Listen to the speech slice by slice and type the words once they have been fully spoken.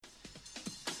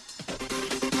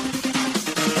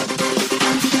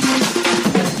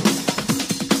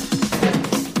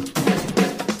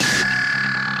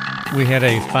We had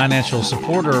a financial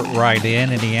supporter write in,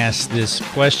 and he asked this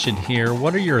question here.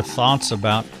 What are your thoughts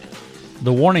about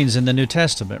the warnings in the New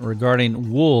Testament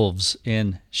regarding wolves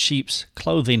in sheep's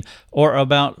clothing, or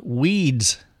about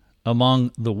weeds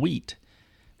among the wheat?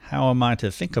 How am I to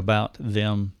think about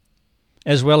them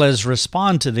as well as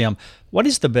respond to them? What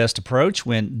is the best approach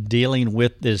when dealing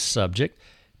with this subject?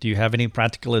 Do you have any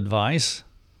practical advice?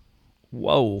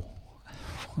 Whoa,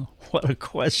 what a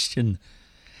question.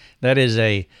 That is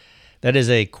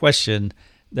a question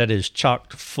that is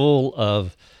chock full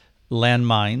of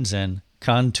landmines and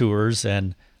contours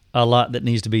and a lot that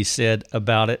needs to be said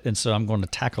about it. And so I'm going to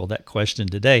tackle that question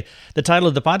today. The title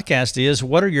of the podcast is,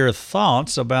 What are your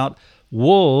thoughts about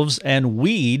wolves and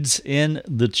weeds in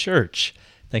the church?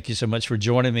 Thank you so much for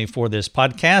joining me for this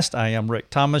podcast. I am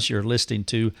Rick Thomas. You're listening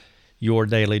to Your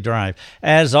Daily Drive.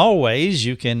 As always,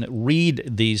 you can read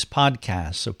these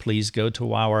podcasts, so please go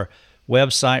to our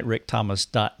website,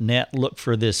 rickthomas.net. Look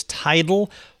for this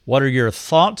title, What are your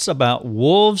thoughts about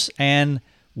wolves and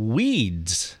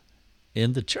weeds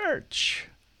in the church?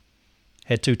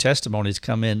 Had two testimonies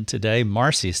come in today.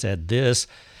 Marcy said this: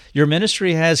 your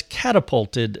ministry has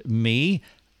catapulted me.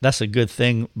 That's a good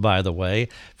thing, by the way.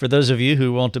 For those of you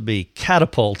who want to be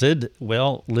catapulted,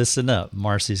 well, listen up.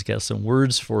 Marcy's got some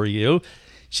words for you.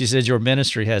 She said, your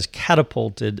ministry has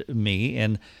catapulted me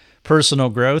in personal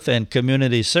growth and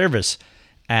community service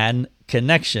and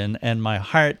connection, and my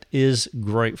heart is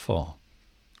grateful.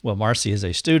 Well, Marcy is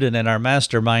a student in our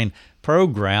mastermind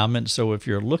program, and so if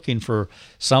you're looking for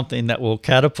something that will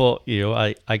catapult you,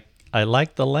 I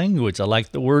like the language. I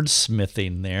like the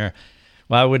wordsmithing there.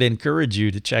 Well, I would encourage you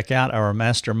to check out our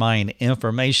mastermind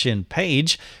information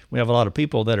page. We have a lot of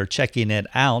people that are checking it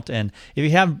out, and if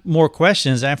you have more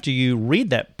questions after you read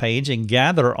that page and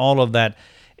gather all of that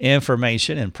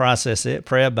information and process it,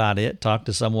 pray about it, talk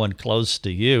to someone close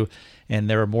to you, and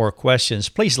there are more questions,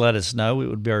 please let us know. It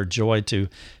would be our joy to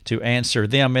answer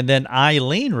them. And then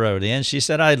Eileen wrote in. She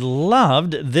said, I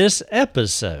loved this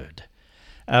episode.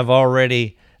 I've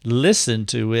already listened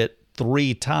to it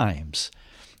 3 times.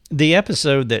 The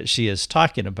episode that she is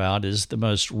talking about is the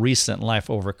most recent Life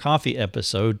Over Coffee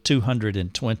episode,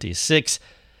 226.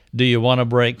 Do you want to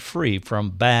break free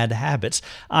from bad habits?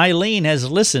 Eileen has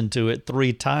listened to it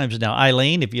 3 times now.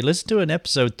 Eileen, if you listen to an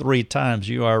episode 3 times,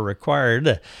 you are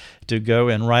required to go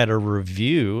and write a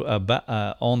review about,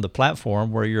 on the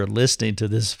platform where you're listening to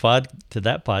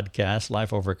that podcast,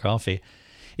 Life Over Coffee.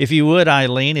 If you would,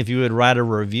 Eileen, if you would write a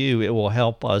review, it will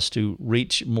help us to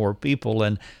reach more people,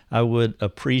 and I would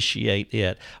appreciate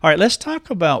it. All right, let's talk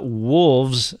about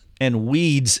wolves and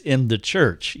weeds in the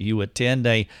church. You attend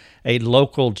a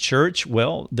local church.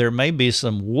 Well, there may be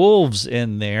some wolves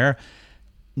in there.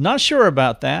 Not sure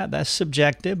about that. That's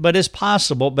subjective, but it's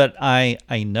possible. But I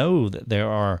know that there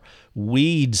are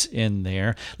weeds in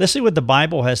there. Let's see what the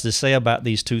Bible has to say about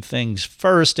these 2 things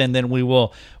first, and then we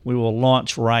will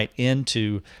launch right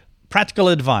into practical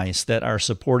advice that our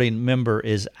supporting member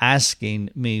is asking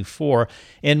me for.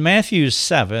 In Matthew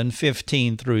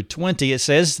 7:15 through 20, it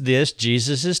says this: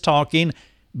 Jesus is talking,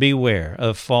 beware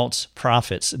of false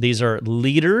prophets. These are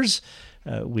leaders.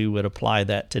 We would apply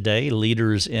that today,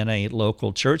 leaders in a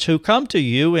local church who come to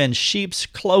you in sheep's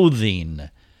clothing,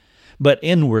 but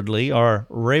inwardly are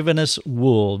ravenous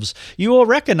wolves. You will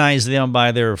recognize them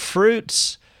by their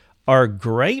fruits. Are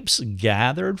grapes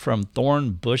gathered from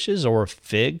thorn bushes or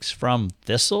figs from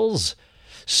thistles?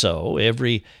 So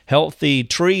every healthy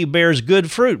tree bears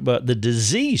good fruit, but the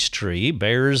diseased tree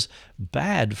bears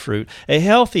bad fruit. A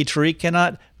healthy tree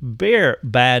cannot bear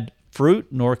bad fruit,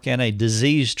 nor can a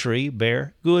diseased tree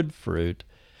bear good fruit.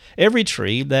 Every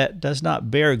tree that does not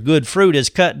bear good fruit is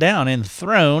cut down and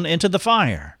thrown into the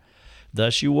fire.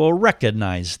 Thus you will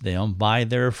recognize them by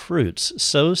their fruits.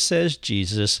 So says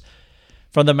Jesus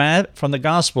from the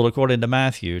Gospel according to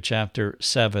Matthew, chapter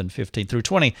 7, 15 through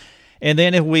 20. And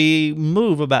then if we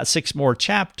move about 6 more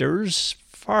chapters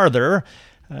farther,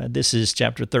 this is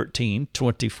chapter 13,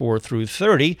 24 through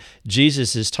 30.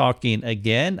 Jesus is talking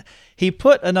again. He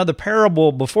put another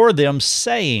parable before them,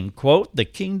 saying, quote, the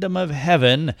kingdom of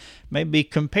heaven may be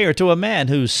compared to a man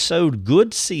who sowed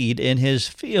good seed in his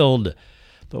field.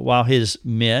 But while his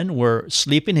men were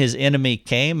sleeping, his enemy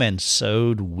came and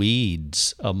sowed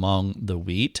weeds among the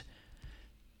wheat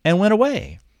and went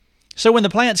away. So when the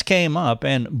plants came up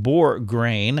and bore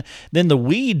grain, then the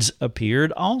weeds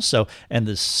appeared also. And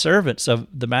the servants of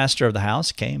the master of the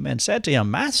house came and said to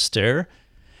him, Master,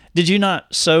 did you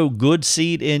not sow good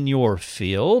seed in your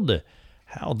field?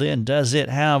 How then does it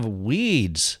have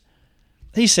weeds?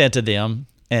 He said to them,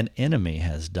 An enemy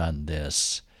has done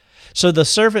this. So the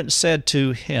servant said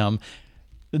to him,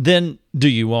 Then do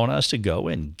you want us to go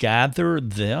and gather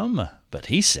them? But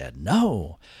he said,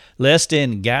 no, lest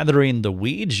in gathering the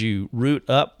weeds you root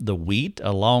up the wheat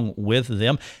along with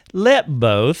them. Let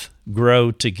both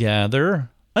grow together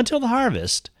until the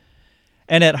harvest.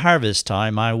 And at harvest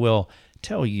time I will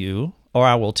tell you, or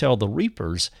I will tell the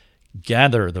reapers,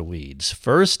 gather the weeds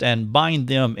first and bind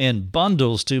them in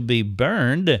bundles to be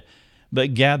burned,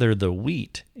 but gather the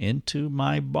wheat into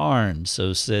my barn.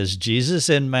 So says Jesus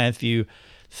in Matthew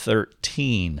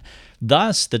 13.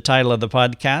 Thus, the title of the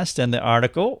podcast and the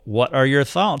article, What Are Your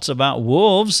Thoughts About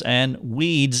Wolves and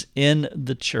Weeds in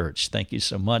the Church? Thank you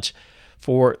so much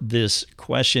for this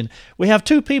question. We have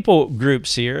two people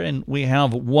groups here, and we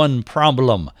have one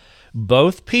problem.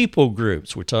 Both people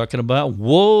groups, we're talking about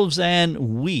wolves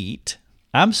and wheat.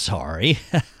 I'm sorry.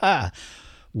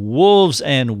 Wolves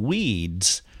and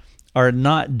weeds are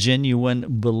not genuine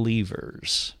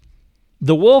believers.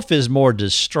 The wolf is more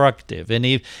destructive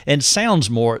and sounds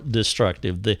more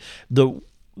destructive.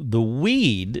 The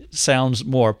weed sounds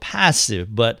more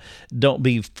passive, but don't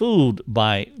be fooled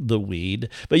by the weed.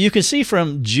 But you can see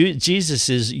from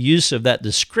Jesus' use of that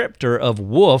descriptor of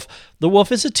wolf, the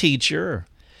wolf is a teacher,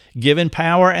 given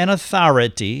power and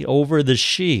authority over the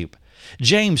sheep.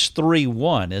 James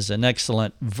 3:1 is an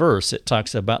excellent verse. It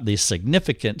talks about the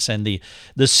significance and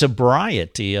the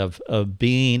sobriety of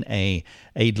being a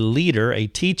leader, a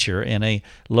teacher in a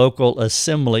local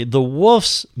assembly. The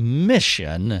wolf's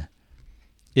mission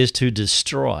is to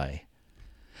destroy.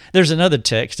 There's another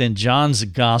text in John's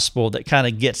gospel that kind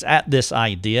of gets at this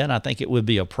idea, and I think it would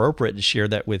be appropriate to share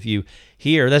that with you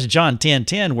here. That's John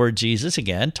 10:10, where Jesus,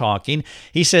 again, talking,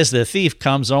 he says the thief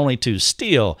comes only to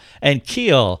steal and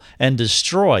kill and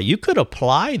destroy. You could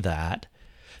apply that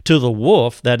to the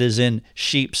wolf that is in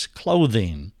sheep's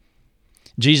clothing.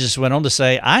 Jesus went on to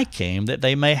say, I came that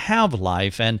they may have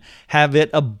life and have it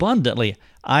abundantly.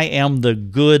 I am the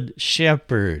good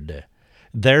shepherd.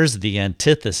 There's the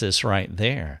antithesis right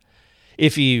there.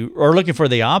 If you are looking for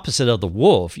the opposite of the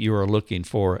wolf, you are looking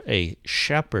for a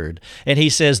shepherd. And he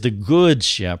says the good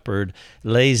shepherd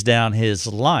lays down his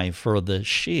life for the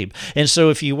sheep. And so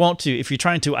if you're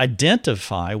trying to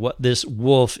identify what this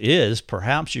wolf is,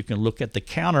 perhaps you can look at the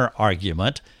counter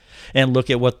argument and look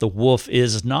at what the wolf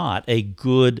is not, a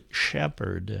good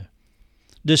shepherd.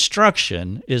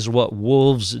 Destruction is what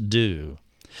wolves do.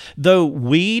 Though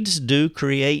weeds do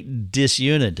create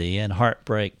disunity and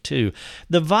heartbreak too,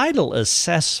 the vital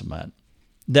assessment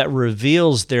that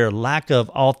reveals their lack of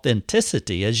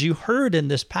authenticity, as you heard in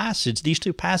this passage, these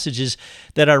two passages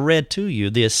that I read to you,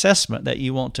 the assessment that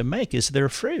you want to make is their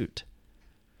fruit.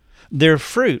 Their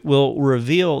fruit will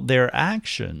reveal their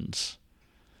actions.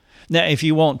 Now, if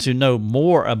you want to know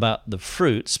more about the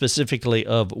fruit, specifically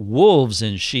of wolves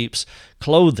in sheep's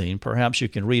clothing, perhaps you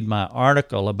can read my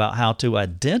article about how to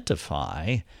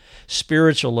identify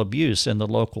spiritual abuse in the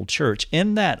local church.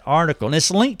 In that article, and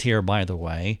it's linked here, by the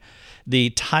way,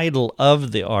 the title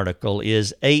of the article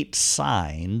is 8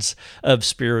 Signs of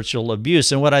Spiritual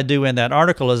Abuse. And what I do in that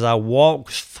article is I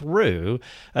walk through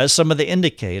some of the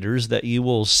indicators that you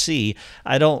will see.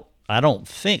 I don't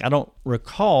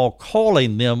recall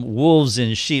calling them wolves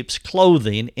in sheep's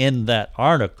clothing in that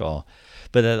article,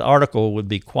 but that article would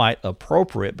be quite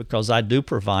appropriate because I do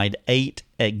provide 8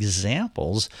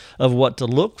 examples of what to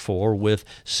look for with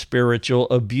spiritual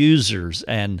abusers.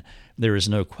 And there is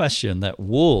no question that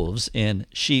wolves in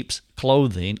sheep's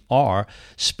clothing are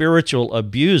spiritual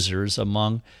abusers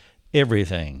among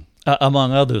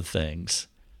other things.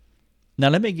 Now,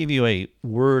 let me give you a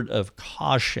word of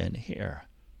caution here.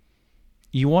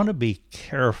 You want to be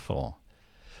careful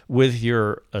with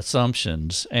your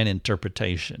assumptions and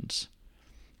interpretations.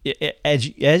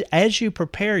 As you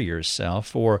prepare yourself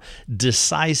for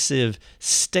decisive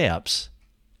steps,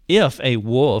 if a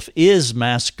wolf is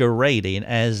masquerading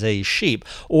as a sheep,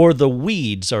 or the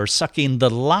weeds are sucking the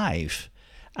life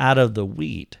out of the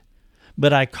wheat.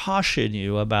 But I caution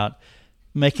you about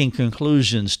making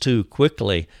conclusions too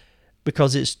quickly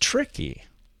because it's tricky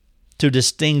to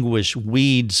distinguish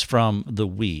weeds from the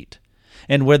wheat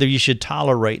and whether you should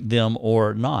tolerate them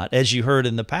or not. As you heard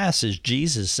in the passage,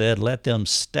 Jesus said, let them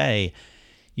stay.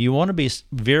 You want to be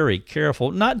very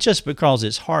careful, not just because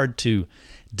it's hard to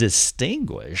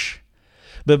distinguish,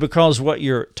 but because what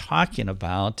you're talking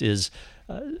about is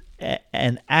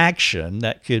an action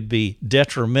that could be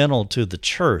detrimental to the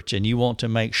church, and you want to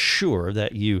make sure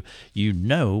that you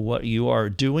know what you are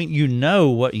doing, you know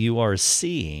what you are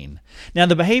seeing. Now,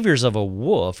 the behaviors of a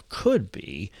wolf could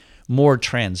be more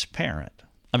transparent.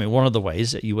 I mean, one of the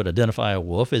ways that you would identify a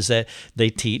wolf is that they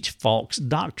teach false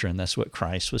doctrine. That's what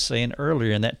Christ was saying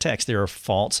earlier in that text. There are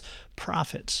false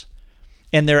prophets.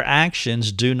 and their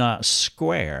actions do not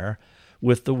square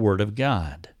with the Word of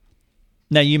God.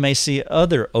 Now, you may see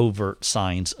other overt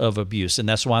signs of abuse, and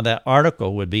that's why that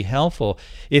article would be helpful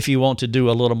if you want to do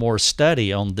a little more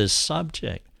study on this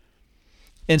subject.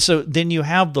 And so then you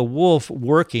have the wolf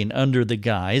working under the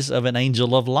guise of an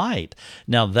angel of light.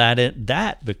 Now,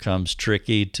 that becomes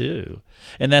tricky too.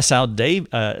 And that's how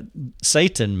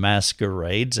Satan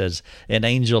masquerades as an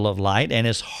angel of light, and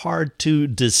it's hard to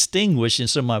distinguish. And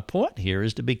so my point here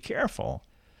is to be careful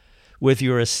with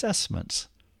your assessments.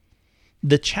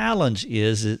 The challenge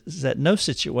is that no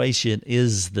situation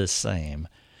is the same.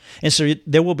 And so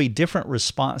there will be different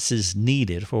responses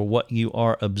needed for what you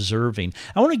are observing.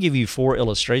 I want to give you 4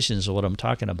 illustrations of what I'm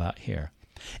talking about here.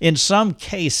 In some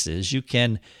cases, you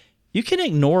can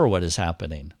ignore what is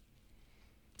happening.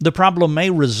 The problem may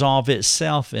resolve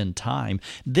itself in time.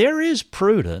 There is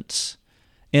prudence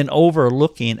in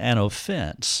overlooking an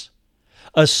offense,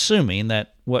 assuming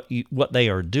that what they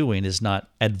are doing is not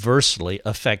adversely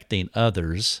affecting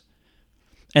others.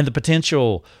 And the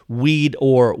potential weed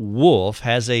or wolf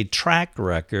has a track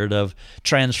record of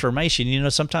transformation. You know,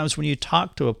 sometimes when you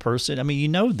talk to a person, I mean, you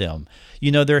know them.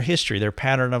 You know their history, their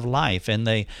pattern of life, and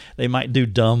they might do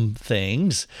dumb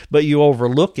things, but you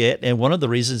overlook it. And one of the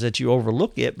reasons that you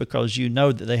overlook it because you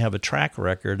know that they have a track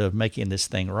record of making this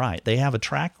thing right. They have a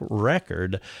track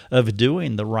record of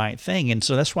doing the right thing. And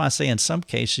so that's why I say in some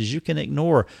cases you can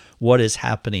ignore what is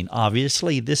happening.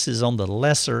 Obviously, this is on the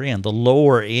lesser end, the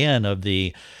lower end of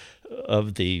the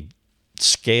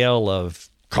scale of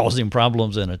causing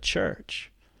problems in a church.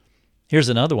 Here's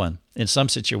another one. In some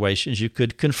situations, you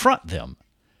could confront them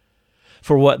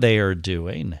for what they are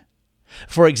doing.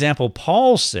 For example,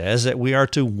 Paul says that we are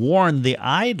to warn the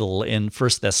idle in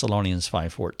 1 Thessalonians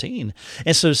 5:14.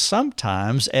 And so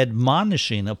sometimes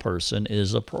admonishing a person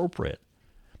is appropriate.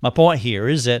 My point here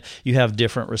is that you have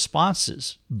different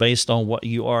responses based on what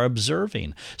you are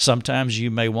observing. Sometimes you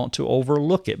may want to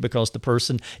overlook it because the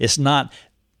person is not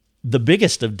the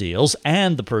biggest of deals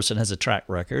and the person has a track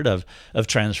record of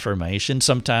transformation.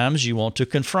 Sometimes you want to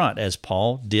confront, as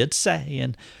Paul did say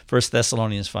in 1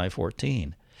 Thessalonians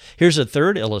 5:14. Here's a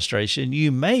third illustration.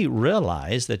 You may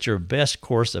realize that your best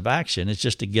course of action is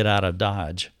just to get out of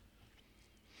Dodge.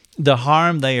 The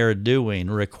harm they are doing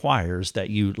requires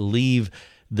that you leave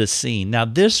the scene. Now,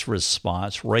 this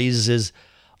response raises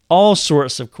all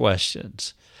sorts of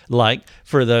questions, like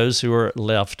for those who are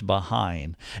left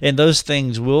behind. And those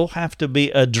things will have to be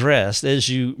addressed as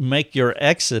you make your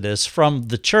exodus from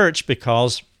the church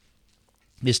because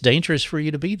it's dangerous for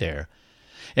you to be there.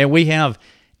 And we have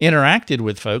interacted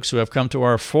with folks who have come to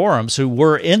our forums who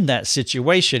were in that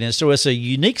situation. And so it's a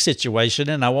unique situation,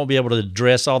 and I won't be able to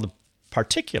address all the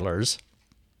particulars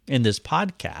in this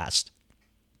podcast.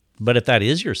 But if that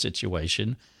is your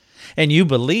situation and you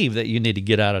believe that you need to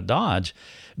get out of Dodge,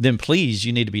 then please,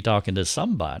 you need to be talking to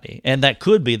somebody. And that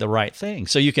could be the right thing.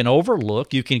 So you can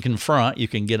overlook, you can confront, you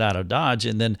can get out of Dodge.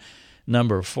 And then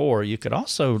number 4, you could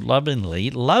also lovingly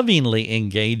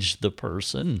engage the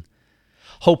person,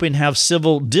 hoping to have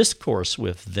civil discourse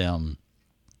with them.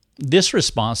 This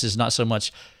response is not so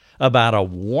much about a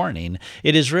warning.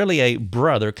 It is really a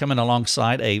brother coming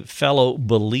alongside a fellow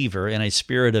believer in a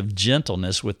spirit of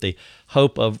gentleness with the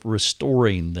hope of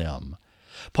restoring them.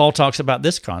 Paul talks about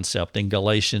this concept in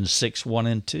Galatians 6:1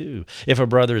 and 2. If a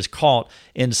brother is caught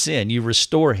in sin, you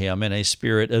restore him in a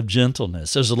spirit of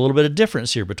gentleness. There's a little bit of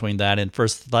difference here between that and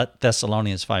 1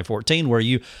 Thessalonians 5:14, where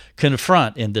you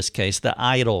confront, in this case, the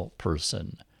idle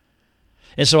person.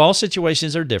 And so all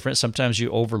situations are different. Sometimes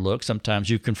you overlook, sometimes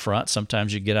you confront,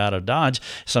 sometimes you get out of Dodge,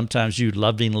 sometimes you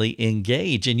lovingly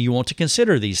engage, and you want to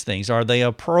consider these things. Are they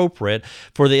appropriate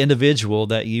for the individual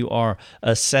that you are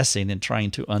assessing and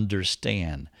trying to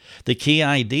understand? The key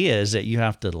idea is that you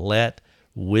have to let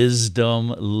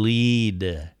wisdom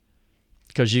lead,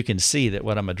 because you can see that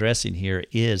what I'm addressing here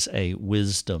is a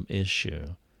wisdom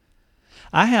issue.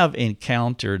 I have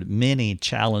encountered many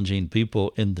challenging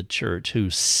people in the church who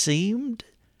seemed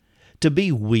to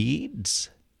be weeds,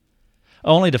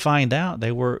 only to find out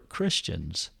they were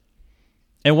Christians.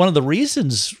 And one of the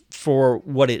reasons for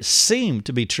what it seemed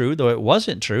to be true, though it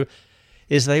wasn't true,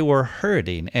 is they were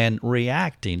hurting and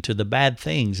reacting to the bad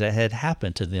things that had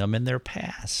happened to them in their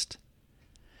past.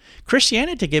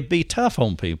 Christianity can be tough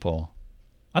on people.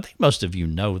 I think most of you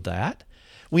know that.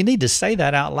 We need to say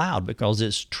that out loud because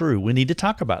it's true. We need to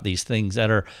talk about these things that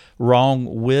are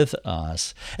wrong with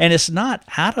us. And it's not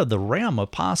out of the realm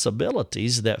of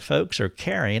possibilities that folks are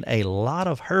carrying a lot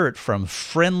of hurt from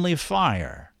friendly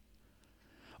fire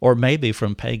or maybe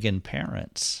from pagan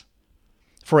parents.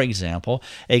 For example,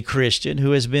 a Christian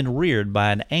who has been reared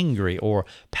by an angry or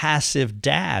passive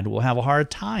dad will have a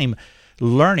hard time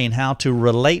learning how to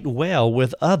relate well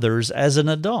with others as an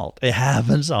adult. It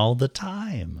happens all the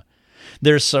time.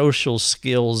 Their social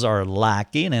skills are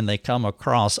lacking and they come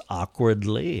across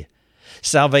awkwardly.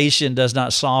 Salvation does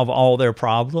not solve all their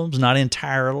problems, not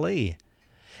entirely.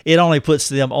 It only puts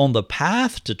them on the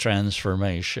path to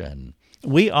transformation.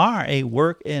 We are a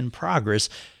work in progress,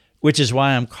 which is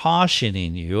why I'm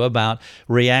cautioning you about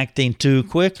reacting too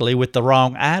quickly with the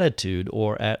wrong attitude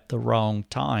or at the wrong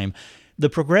time. The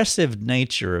progressive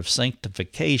nature of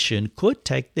sanctification could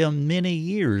take them many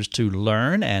years to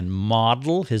learn and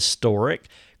model historic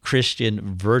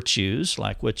Christian virtues,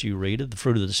 like what you read of the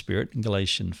fruit of the Spirit in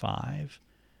Galatians 5.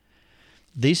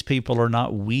 These people are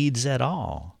not weeds at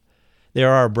all.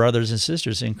 There are brothers and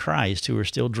sisters in Christ who are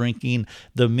still drinking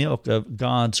the milk of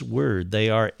God's Word. They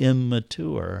are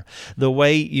immature. The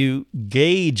way you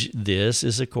gauge this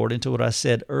is according to what I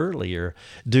said earlier.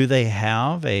 Do they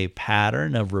have a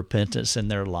pattern of repentance in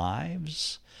their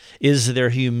lives? Is their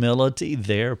humility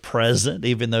there present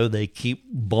even though they keep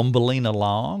bumbling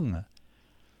along?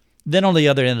 Then on the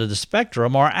other end of the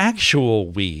spectrum are actual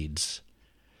weeds,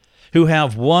 who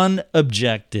have one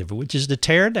objective, which is to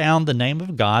tear down the name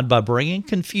of God by bringing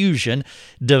confusion,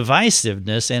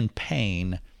 divisiveness, and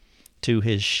pain to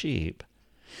his sheep.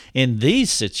 In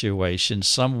these situations,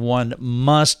 someone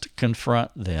must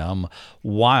confront them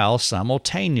while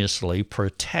simultaneously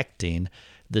protecting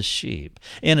the sheep.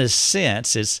 In a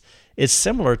sense, it's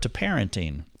similar to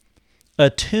parenting.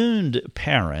 Attuned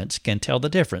parents can tell the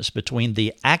difference between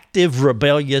the active,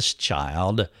 rebellious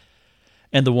child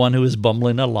and the one who is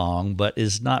bumbling along but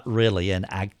is not really an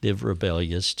active,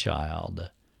 rebellious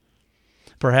child.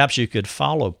 Perhaps you could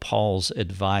follow Paul's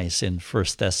advice in 1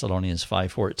 Thessalonians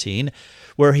 5:14,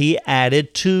 where he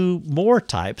added two more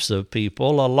types of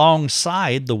people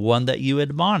alongside the one that you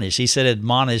admonish. He said,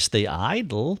 admonish the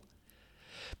idle,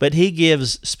 but he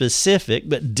gives specific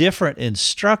but different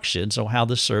instructions on how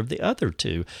to serve the other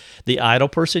two. The idle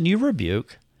person you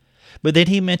rebuke, but then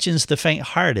he mentions the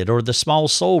faint-hearted or the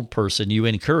small-souled person. You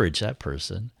encourage that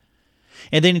person.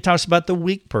 And then he talks about the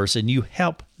weak person. You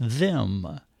help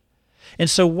them. And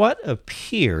so what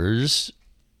appears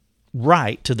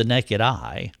right to the naked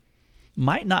eye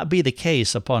might not be the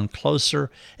case upon closer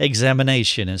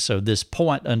examination. And so this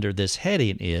point under this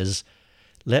heading is,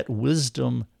 let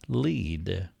wisdom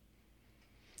lead.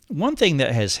 One thing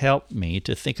that has helped me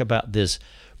to think about this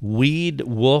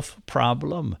weed-wolf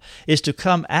problem is to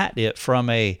come at it from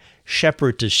a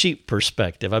shepherd-to-sheep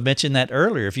perspective. I mentioned that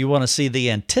earlier. If you want to see the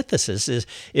antithesis, is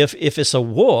if it's a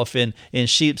wolf in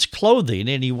sheep's clothing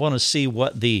and you want to see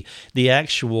what the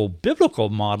actual biblical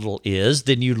model is,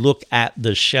 then you look at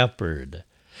the shepherd.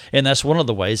 And that's one of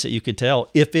the ways that you can tell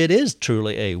if it is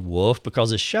truly a wolf,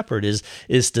 because a shepherd is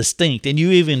distinct, and you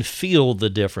even feel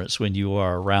the difference when you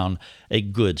are around a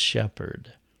good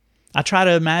shepherd. I try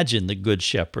to imagine the good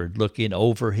shepherd looking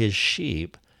over his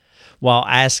sheep while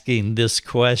asking this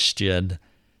question,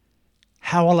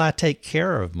 how will I take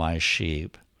care of my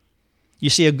sheep? You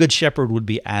see, a good shepherd would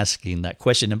be asking that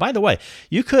question. And by the way,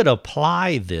 you could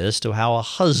apply this to how a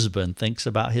husband thinks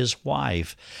about his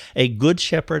wife. A good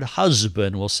shepherd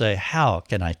husband will say, how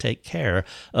can I take care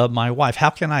of my wife? How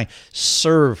can I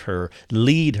serve her,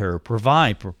 lead her,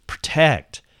 provide,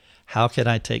 protect? How can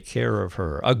I take care of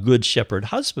her? A good shepherd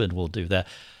husband will do that.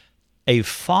 A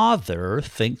father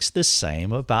thinks the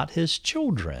same about his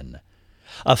children.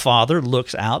 A father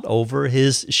looks out over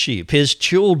his sheep, his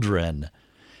children,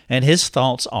 and his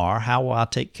thoughts are, how will I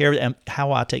take care of them? How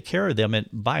will I take care of them? And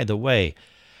by the way,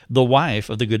 the wife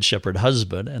of the good shepherd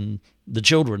husband and the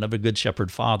children of a good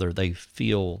shepherd father, they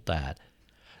feel that.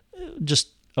 Just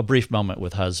a brief moment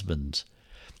with husbands.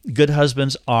 Good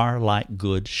husbands are like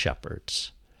good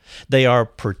shepherds. They are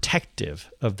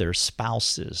protective of their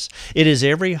spouses. It is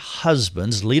every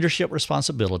husband's leadership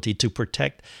responsibility to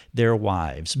protect their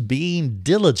wives. Being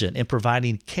diligent in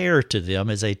providing care to them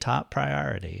is a top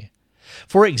priority.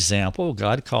 For example,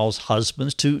 God calls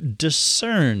husbands to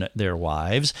discern their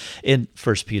wives in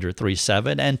 1 Peter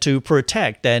 3:7 and to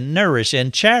protect and nourish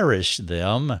and cherish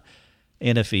them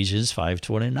in Ephesians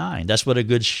 5:29. That's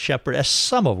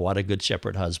some of what a good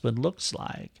shepherd husband looks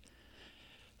like.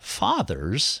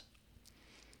 Fathers,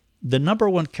 the number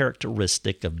one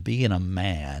characteristic of being a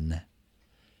man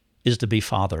is to be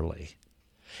fatherly.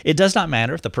 It does not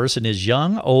matter if the person is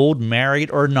young, old,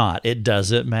 married, or not. It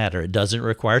doesn't matter. It doesn't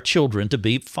require children to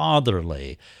be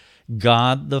fatherly.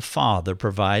 God the Father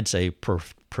provides a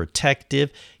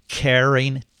protective,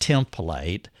 caring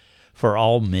template for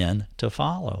all men to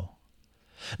follow.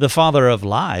 The father of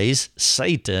lies,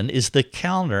 Satan, is the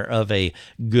counter of a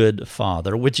good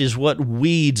father, which is what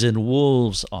weeds and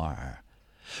wolves are.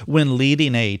 When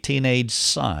leading a teenage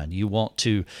son, you want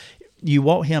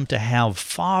him to have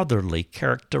fatherly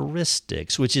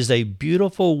characteristics, which is a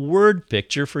beautiful word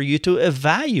picture for you to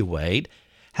evaluate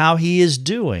how he is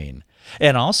doing,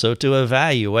 and also to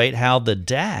evaluate how the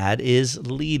dad is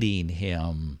leading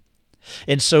him.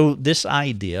 And so this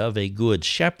idea of a good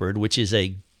shepherd, which is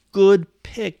a good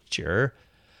picture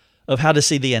of how to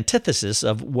see the antithesis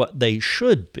of what they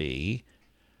should be,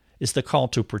 is the call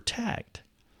to protect.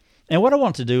 And what I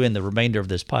want to do in the remainder of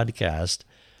this podcast,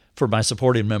 for my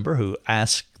supporting member who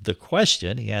asked the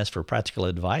question, he asked for practical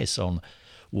advice on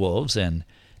wolves and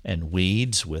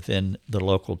weeds within the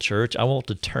local church, I want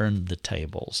to turn the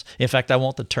tables. In fact, I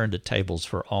want to turn the tables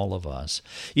for all of us.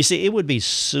 You see, it would be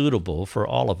suitable for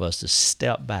all of us to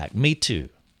step back. Me too.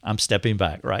 I'm stepping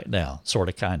back right now, sort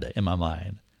of, kind of, in my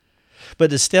mind. But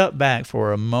to step back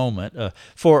for a moment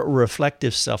for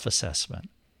reflective self-assessment.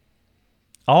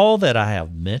 All that I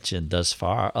have mentioned thus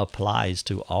far applies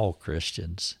to all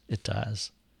Christians. It does.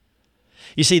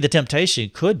 You see, the temptation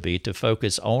could be to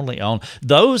focus only on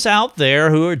those out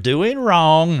there who are doing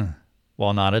wrong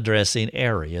while not addressing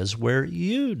areas where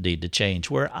you need to change,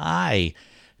 where I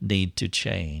need to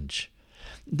change.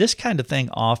 This kind of thing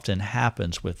often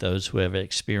happens with those who have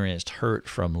experienced hurt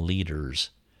from leaders,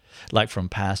 like from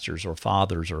pastors or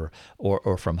fathers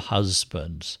or from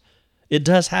husbands. It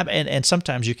does happen, and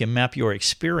sometimes you can map your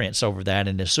experience over that,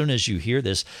 and as soon as you hear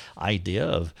this idea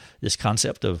of this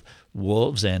concept of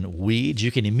wolves and weeds, you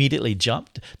can immediately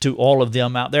jump to all of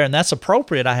them out there, and that's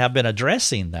appropriate. I have been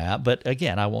addressing that, but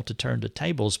again, I want to turn the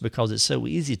tables because it's so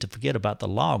easy to forget about the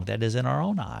log that is in our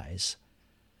own eyes.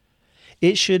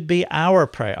 It should be our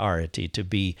priority to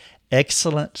be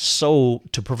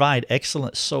to provide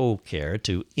excellent soul care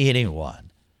to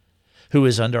anyone who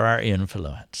is under our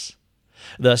influence.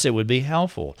 Thus, it would be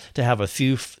helpful to have a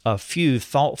few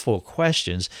thoughtful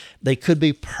questions. They could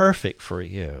be perfect for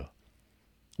you.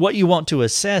 What you want to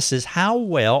assess is how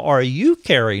well are you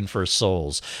caring for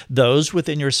souls, those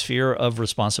within your sphere of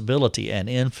responsibility and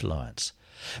influence.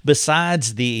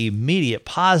 Besides the immediate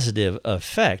positive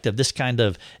effect of this kind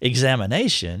of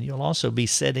examination, you'll also be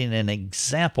setting an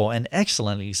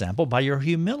excellent example by your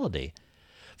humility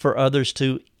for others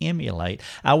to emulate.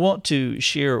 I want to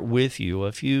share with you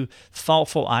a few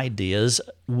thoughtful ideas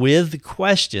with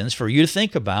questions for you to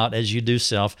think about as you do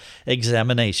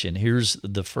self-examination. Here's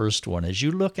the first one. As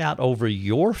you look out over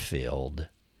your field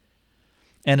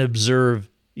and observe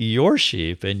your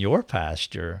sheep in your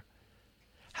pasture,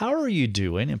 how are you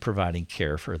doing in providing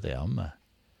care for them?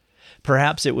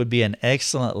 Perhaps it would be an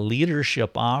excellent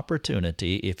leadership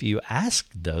opportunity if you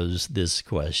asked this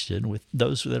question with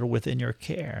those that are within your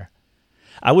care.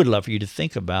 I would love for you to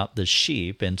think about the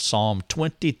sheep in Psalm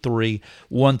 23,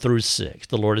 1 through 6.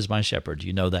 The Lord is my shepherd.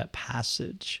 You know that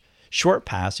passage? Short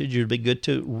passage. It would be good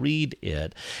to read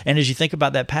it. And as you think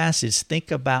about that passage,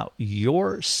 think about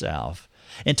yourself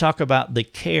and talk about the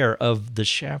care of the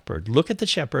shepherd. Look at the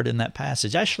shepherd in that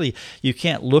passage. Actually, you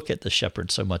can't look at the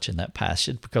shepherd so much in that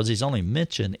passage because he's only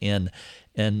mentioned in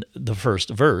the first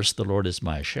verse, the Lord is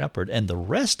my shepherd, and the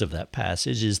rest of that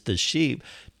passage is the sheep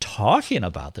talking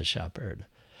about the shepherd.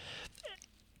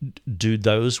 Do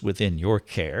those within your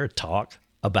care talk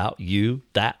about you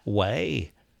that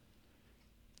way?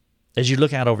 As you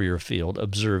look out over your field,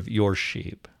 observe your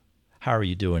sheep. How are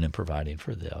you doing in providing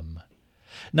for them?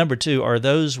 Number 2, are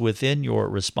those within your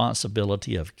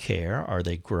responsibility of care, are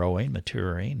they growing,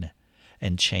 maturing,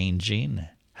 and changing?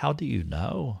 How do you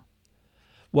know?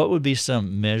 What would be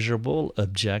some measurable,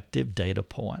 objective data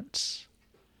points?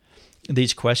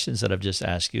 These questions that I've just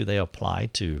asked you, they apply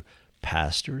to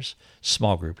pastors,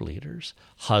 small group leaders,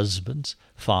 husbands,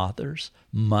 fathers,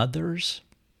 mothers,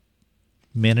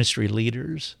 ministry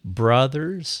leaders,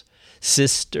 brothers,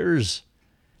 sisters,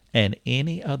 and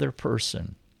any other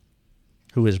person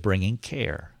who is bringing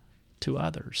care to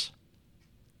others.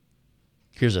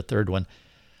 Here's a third one.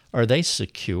 Are they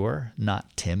secure,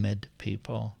 not timid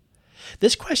people?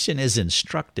 This question is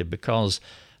instructive because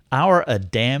our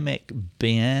Adamic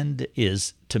bend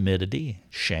is timidity,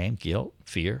 shame, guilt,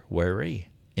 fear, worry,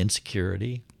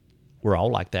 insecurity. We're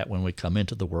all like that when we come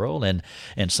into the world, and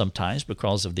sometimes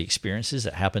because of the experiences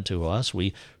that happen to us,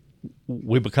 we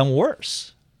become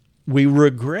worse. We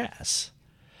regress.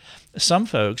 Some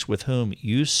folks with whom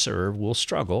you serve will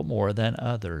struggle more than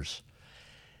others.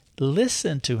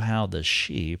 Listen to how the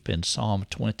sheep in Psalm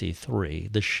 23,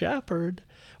 the shepherd,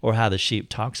 or how the sheep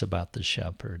talks about the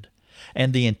shepherd,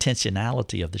 and the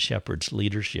intentionality of the shepherd's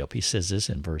leadership. He says this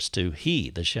in verse 2, he,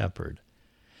 the shepherd,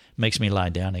 makes me lie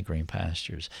down in green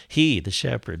pastures. He, the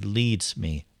shepherd, leads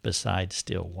me beside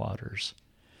still waters.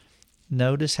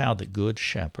 Notice how the good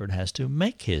shepherd has to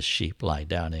make his sheep lie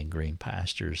down in green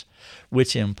pastures,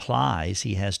 which implies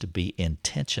he has to be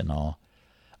intentional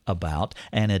about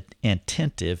and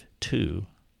attentive to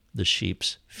the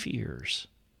sheep's fears.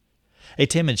 A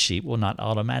timid sheep will not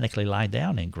automatically lie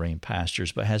down in green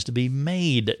pastures, but has to be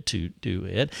made to do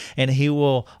it, and he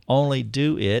will only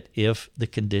do it if the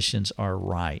conditions are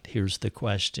right. Here's the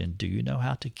question: do you know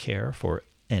how to care for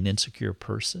an insecure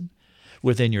person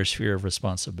within your sphere of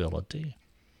responsibility?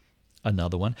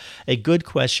 Another one, a good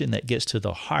question that gets to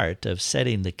the heart of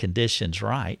setting the conditions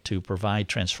right to provide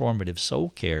transformative soul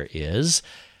care is,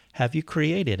 have you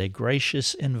created a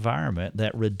gracious environment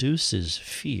that reduces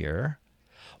fear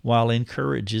while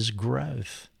encourages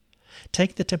growth?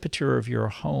 Take the temperature of your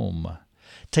home.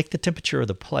 Take the temperature of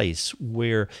the place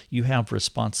where you have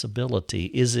responsibility.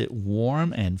 Is it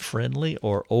warm and friendly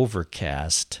or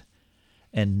overcast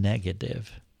and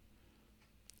negative?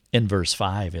 In verse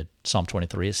 5 at Psalm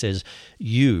 23, it says,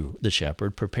 "You, the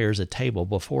shepherd, prepares a table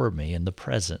before me in the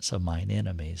presence of mine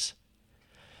enemies."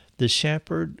 The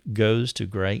shepherd goes to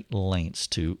great lengths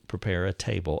to prepare a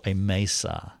table, a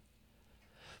mesa,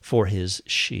 for his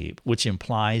sheep, which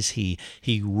implies he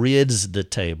rids the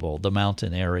table, the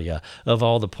mountain area, of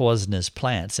all the poisonous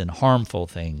plants and harmful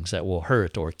things that will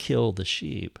hurt or kill the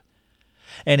sheep.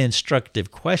 An instructive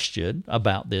question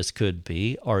about this could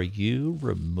be, are you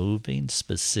removing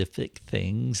specific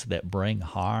things that bring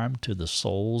harm to the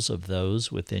souls of those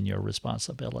within your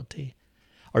responsibility?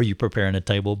 Are you preparing a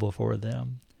table before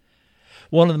them?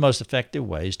 One of the most effective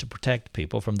ways to protect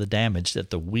people from the damage that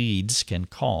the weeds can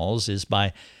cause is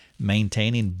by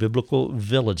maintaining biblical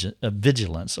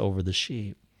vigilance over the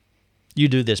sheep. You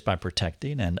do this by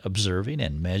protecting and observing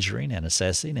and measuring and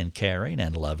assessing and caring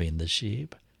and loving the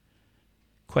sheep.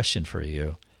 Question for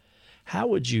you: how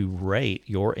would you rate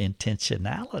your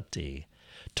intentionality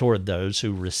toward those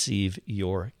who receive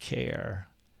your care?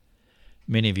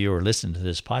 Many of you are listening to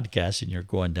this podcast and you're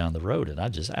going down the road, and I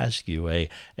just ask you a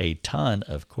ton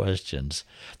of questions.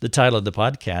 The title of the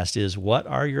podcast is, What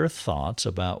Are Your Thoughts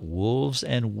About Wolves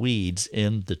and Weeds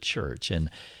in the Church? And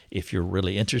if you're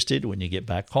really interested, when you get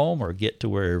back home or get to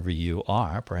wherever you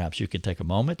are, perhaps you can take a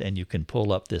moment and you can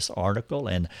pull up this article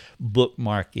and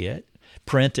bookmark it,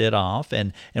 print it off,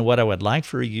 and what I would like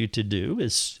for you to do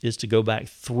is to go back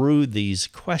through these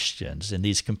questions and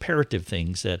these comparative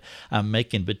things that I'm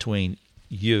making between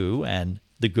you and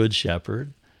the Good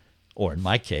Shepherd, or in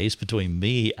my case, between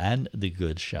me and the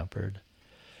Good Shepherd.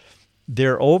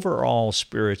 Their overall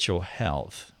spiritual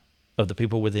health of the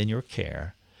people within your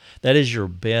care, that is your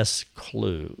best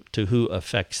clue to who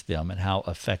affects them and how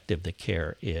effective the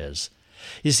care is.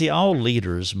 You see, all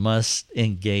leaders must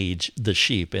engage the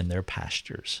sheep in their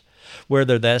pastures,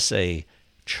 whether that's a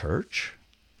church,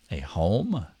 a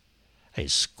home, a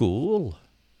school,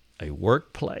 a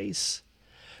workplace.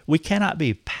 We cannot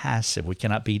be passive. We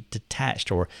cannot be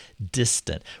detached or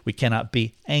distant. We cannot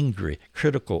be angry,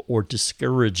 critical, or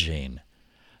discouraging.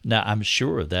 Now, I'm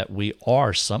sure that we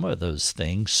are some of those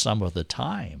things some of the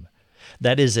time.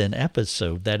 That is an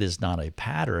episode. That is not a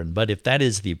pattern. But if that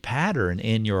is the pattern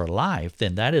in your life,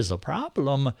 then that is a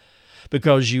problem,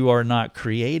 because you are not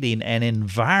creating an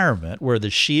environment where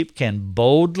the sheep can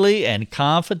boldly and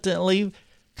confidently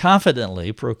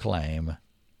proclaim,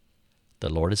 "The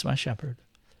Lord is my shepherd.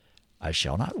 I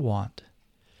shall not want.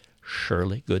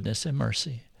 Surely goodness and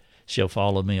mercy shall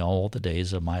follow me all the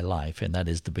days of my life." And that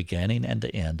is the beginning and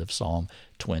the end of Psalm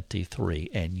 23.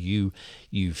 And you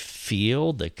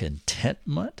feel the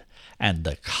contentment and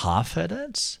the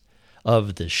confidence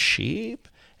of the sheep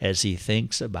as he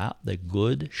thinks about the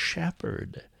Good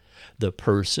Shepherd, the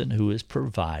person who is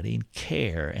providing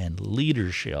care and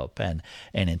leadership and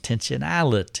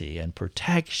intentionality and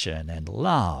protection and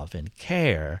love and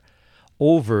care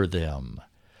over them.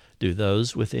 Do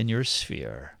those within your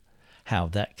sphere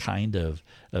have that kind of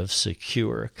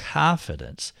secure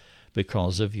confidence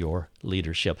because of your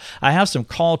leadership? I have some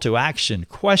call to action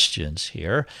questions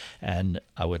here, and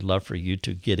I would love for you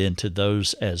to get into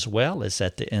those as well. It's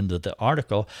at the end of the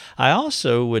article. I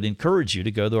also would encourage you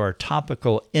to go to our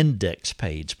topical index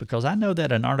page, because I know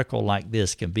that an article like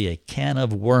this can be a can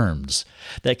of worms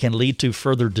that can lead to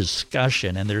further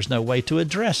discussion, and there's no way to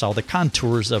address all the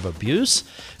contours of abuse,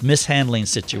 mishandling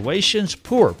situations,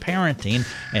 poor parenting,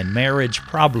 and marriage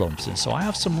problems. And so I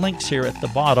have some links here at the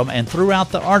bottom and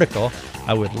throughout the article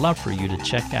I would love for you to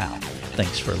check out.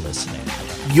 Thanks for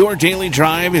listening. Your Daily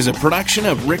Drive is a production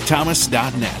of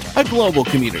rickthomas.net, a global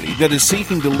community that is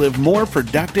seeking to live more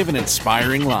productive and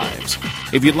inspiring lives.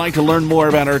 If you'd like to learn more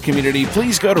about our community,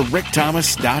 please go to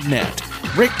rickthomas.net.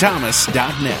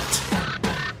 rickthomas.net.